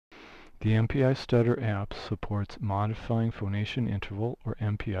The MPiStutter app supports modifying phonation interval or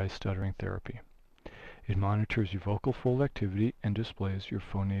MPI stuttering therapy. It monitors your vocal fold activity and displays your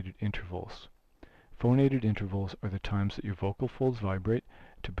phonated intervals. Phonated intervals are the times that your vocal folds vibrate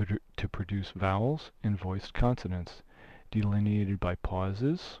to produce vowels and voiced consonants, delineated by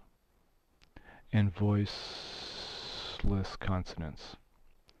pauses and voiceless consonants.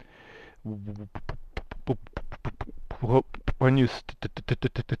 When you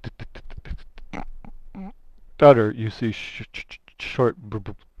stutter, you see short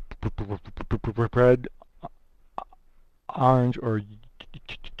red, orange, or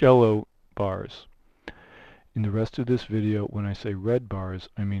yellow bars. In the rest of this video, when I say red bars,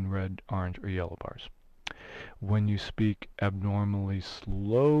 I mean red, orange, or yellow bars. When you speak abnormally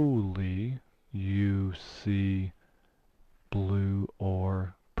slowly, you see blue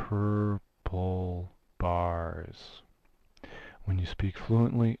or purple bars. When you speak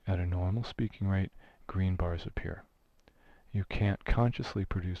fluently at a normal speaking rate, green bars appear. You can't consciously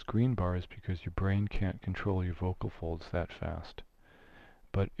produce green bars because your brain can't control your vocal folds that fast.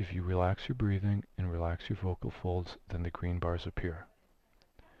 But if you relax your breathing and relax your vocal folds, then the green bars appear.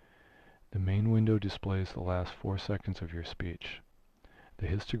 The main window displays the last 4 seconds of your speech. The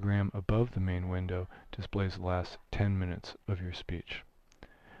histogram above the main window displays the last 10 minutes of your speech.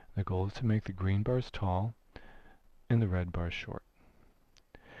 The goal is to make the green bars tall and the red bars short.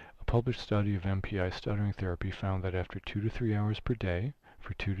 A published study of MPI stuttering therapy found that after 2 to 3 hours per day,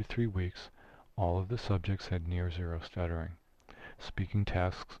 for 2 to 3 weeks, all of the subjects had near zero stuttering. Speaking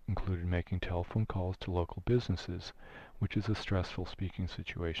tasks included making telephone calls to local businesses, which is a stressful speaking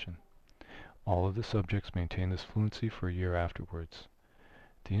situation. All of the subjects maintained this fluency for a year afterwards.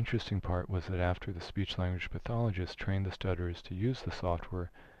 The interesting part was that after the speech-language pathologist trained the stutterers to use the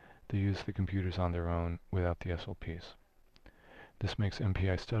software, they used the computers on their own without the SLPs. This makes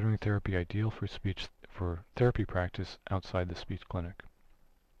MPI stuttering therapy ideal for therapy practice outside the speech clinic.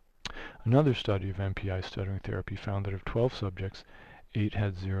 Another study of MPI stuttering therapy found that of 12 subjects, 8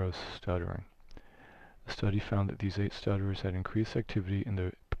 had zero stuttering. The study found that these 8 stutterers had increased activity in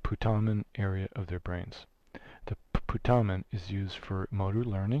the putamen area of their brains. The putamen is used for motor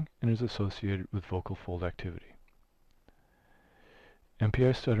learning and is associated with vocal fold activity.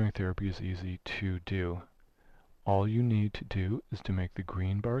 MPI stuttering therapy is easy to do. All you need to do is to make the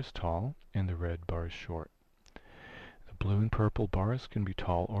green bars tall and the red bars short. The blue and purple bars can be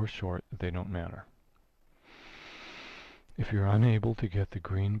tall or short, they don't matter. If you're unable to get the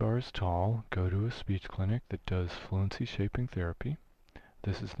green bars tall, go to a speech clinic that does fluency shaping therapy.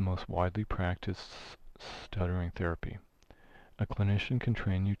 This is the most widely practiced stuttering therapy. A clinician can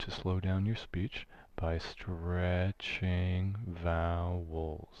train you to slow down your speech by stretching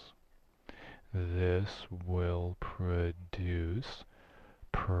vowels. This will produce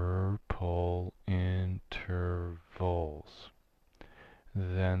purple intervals.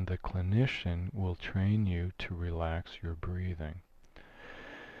 Then the clinician will train you to relax your breathing.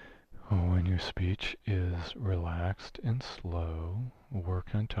 When your speech is relaxed and slow,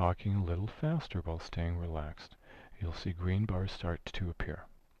 work on talking a little faster while staying relaxed. You'll see green bars start to appear.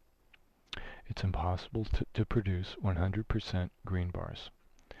 It's impossible to produce 100% green bars.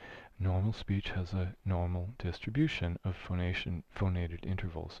 Normal speech has a normal distribution of phonated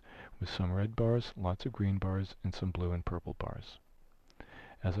intervals, with some red bars, lots of green bars, and some blue and purple bars.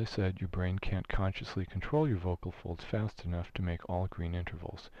 As I said, your brain can't consciously control your vocal folds fast enough to make all green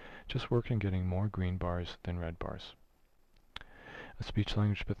intervals. Just work on getting more green bars than red bars. A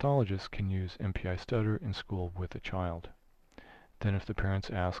speech-language pathologist can use MPiStutter in school with a child. Then if the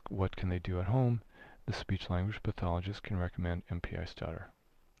parents ask what can they do at home, the speech-language pathologist can recommend MPiStutter.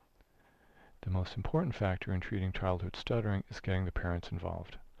 The most important factor in treating childhood stuttering is getting the parents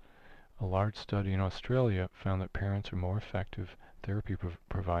involved. A large study in Australia found that parents are more effective therapy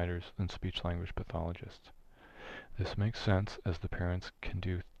providers than speech-language pathologists. This makes sense as the parents can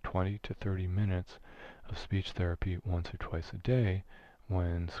do 20 to 30 minutes of speech therapy once or twice a day,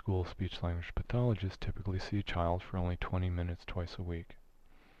 when school speech-language pathologists typically see a child for only 20 minutes twice a week.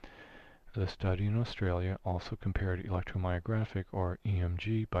 The study in Australia also compared electromyographic or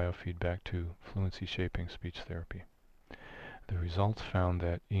EMG biofeedback to fluency shaping speech therapy. The results found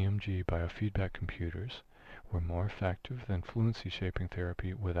that EMG biofeedback computers were more effective than fluency shaping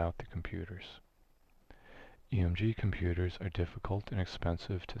therapy without the computers. EMG computers are difficult and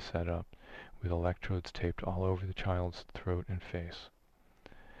expensive to set up, with electrodes taped all over the child's throat and face.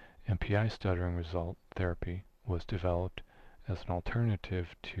 MPI stuttering result therapy was developed as an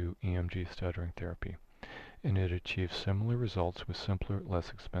alternative to EMG stuttering therapy, and it achieves similar results with simpler, less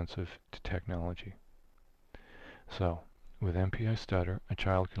expensive technology. So, with MPiStutter, a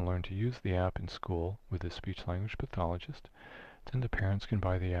child can learn to use the app in school with a speech-language pathologist. Then the parents can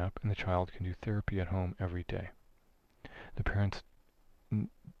buy the app and the child can do therapy at home every day. The parents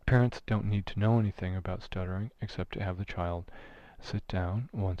don't need to know anything about stuttering except to have the child sit down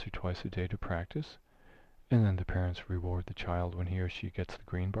once or twice a day to practice, and then the parents reward the child when he or she gets the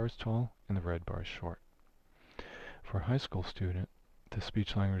green bars tall and the red bars short. For a high school student, the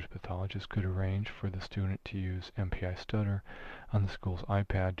speech-language pathologist could arrange for the student to use MPiStutter on the school's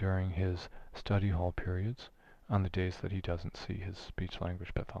iPad during his study hall periods on the days that he doesn't see his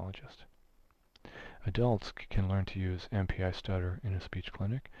speech-language pathologist. Adults can learn to use MPiStutter in a speech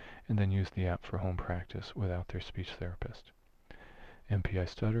clinic and then use the app for home practice without their speech therapist.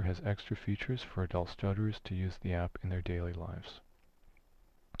 MPiStutter has extra features for adult stutterers to use the app in their daily lives.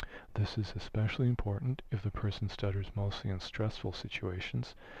 This is especially important if the person stutters mostly in stressful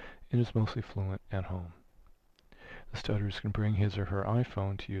situations and is mostly fluent at home. The stutterers can bring his or her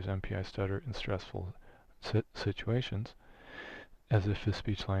iPhone to use MPiStutter in stressful situations as if his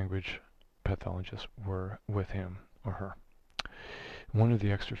speech-language pathologist were with him or her. One of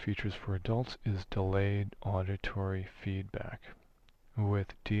the extra features for adults is delayed auditory feedback.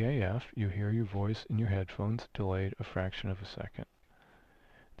 With DAF, you hear your voice in your headphones delayed a fraction of a second.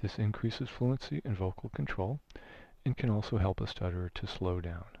 This increases fluency and vocal control and can also help a stutterer to slow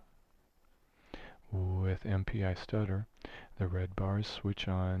down. With MPiStutter, the red bars switch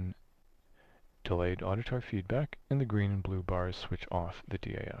on delayed auditory feedback and the green and blue bars switch off the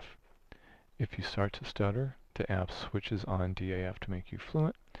DAF. If you start to stutter, the app switches on DAF to make you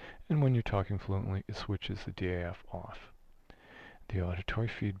fluent, and when you're talking fluently, it switches the DAF off. The auditory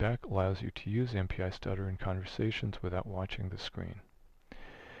feedback allows you to use MPiStutter in conversations without watching the screen.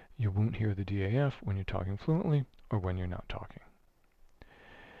 You won't hear the DAF when you're talking fluently or when you're not talking.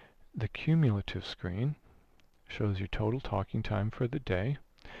 The cumulative screen shows your total talking time for the day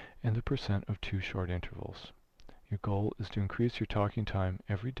and the percent of 2 short intervals. Your goal is to increase your talking time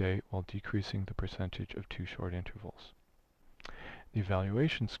every day while decreasing the percentage of 2 short intervals. The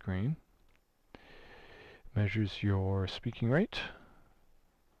evaluation screen measures your speaking rate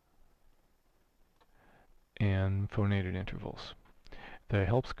and phonated intervals. The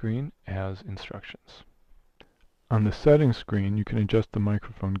help screen has instructions. On the settings screen, you can adjust the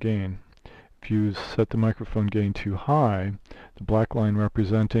microphone gain. If you set the microphone gain too high, the black line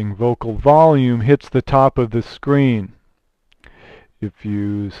representing vocal volume hits the top of the screen. If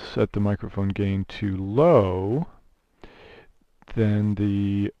you set the microphone gain too low, then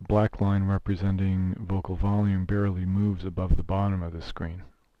the black line representing vocal volume barely moves above the bottom of the screen.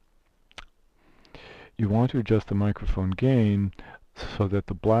 You want to adjust the microphone gain so that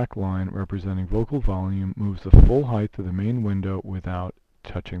the black line representing vocal volume moves the full height of the main window without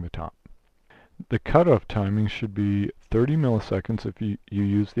touching the top. The cutoff timing should be 30 milliseconds if you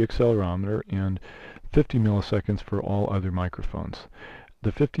use the accelerometer and 50 milliseconds for all other microphones.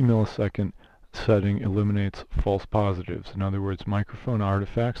 The 50 millisecond setting eliminates false positives, in other words, microphone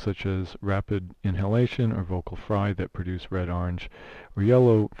artifacts such as rapid inhalation or vocal fry that produce red, orange, or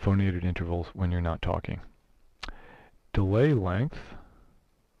yellow phonated intervals when you're not talking. Delay length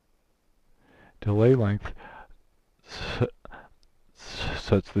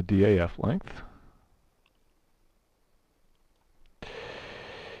sets the DAF length.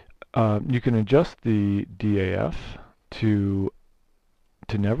 You can adjust the DAF to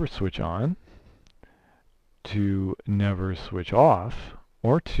never switch on, to never switch off,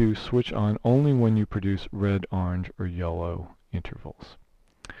 or to switch on only when you produce red, orange, or yellow intervals.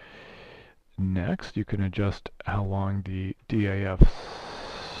 Next, you can adjust how long the DAF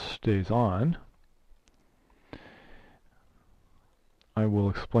stays on. I will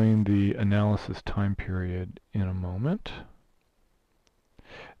explain the analysis time period in a moment.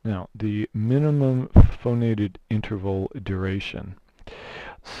 Now, the minimum phonated interval duration.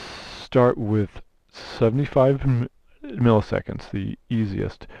 Start with 75 milliseconds, the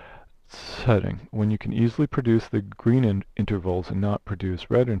easiest setting. When you can easily produce the green intervals and not produce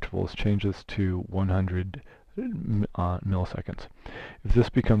red intervals, change this to 100 milliseconds. If this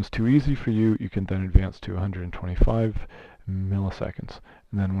becomes too easy for you, you can then advance to 125 milliseconds,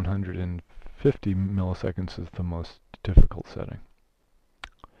 and then 150 milliseconds is the most difficult setting.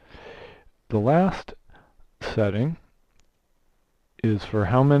 The last setting is for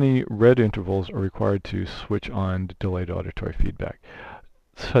how many red intervals are required to switch on delayed auditory feedback.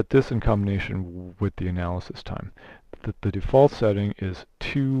 Set this in combination with the analysis time. The default setting is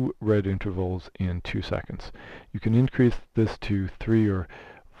 2 red intervals in 2 seconds. You can increase this to 3 or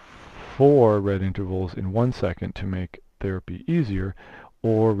 4 red intervals in 1 second to make therapy easier,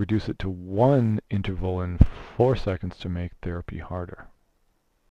 or reduce it to 1 interval in 4 seconds to make therapy harder.